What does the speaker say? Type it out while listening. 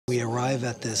We arrive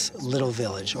at this little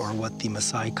village, or what the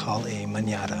Maasai call a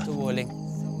manada.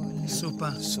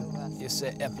 Super. It's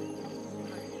an app.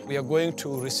 We are going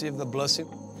to receive the blessing.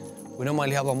 We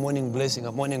normally have a morning blessing,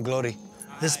 a morning glory.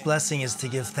 This blessing is to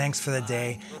give thanks for the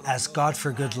day, ask God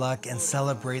for good luck, and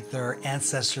celebrate their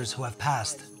ancestors who have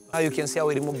passed. Now you can see how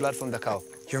we remove blood from the cow.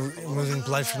 You're removing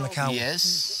blood from the cow?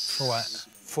 Yes. For what?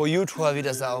 For you to have it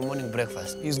as our morning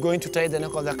breakfast. He's going to tie the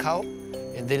neck of the cow,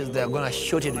 and then they're going to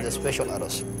shoot it with a special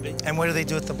arrows. And what do they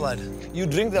do with the blood? You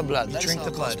drink the blood. You drink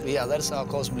the blood? Yeah, that's how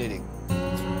cause bleeding.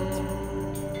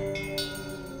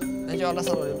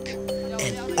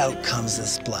 And out comes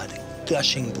this blood,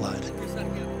 gushing blood.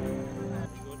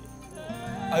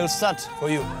 I will start for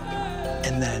you.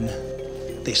 And then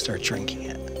they start drinking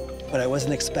it. But I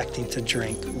wasn't expecting to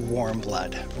drink warm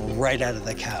blood right out of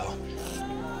the cow.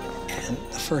 And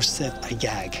the first sip, I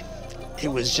gag. It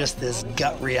was just this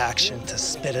gut reaction to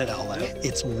spit it all out.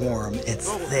 It's warm, it's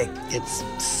thick, it's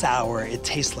sour, it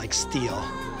tastes like steel.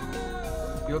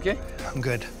 You okay? I'm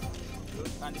good.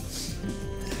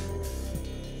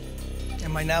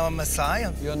 Am I now a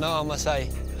Maasai? You're now a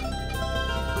Maasai.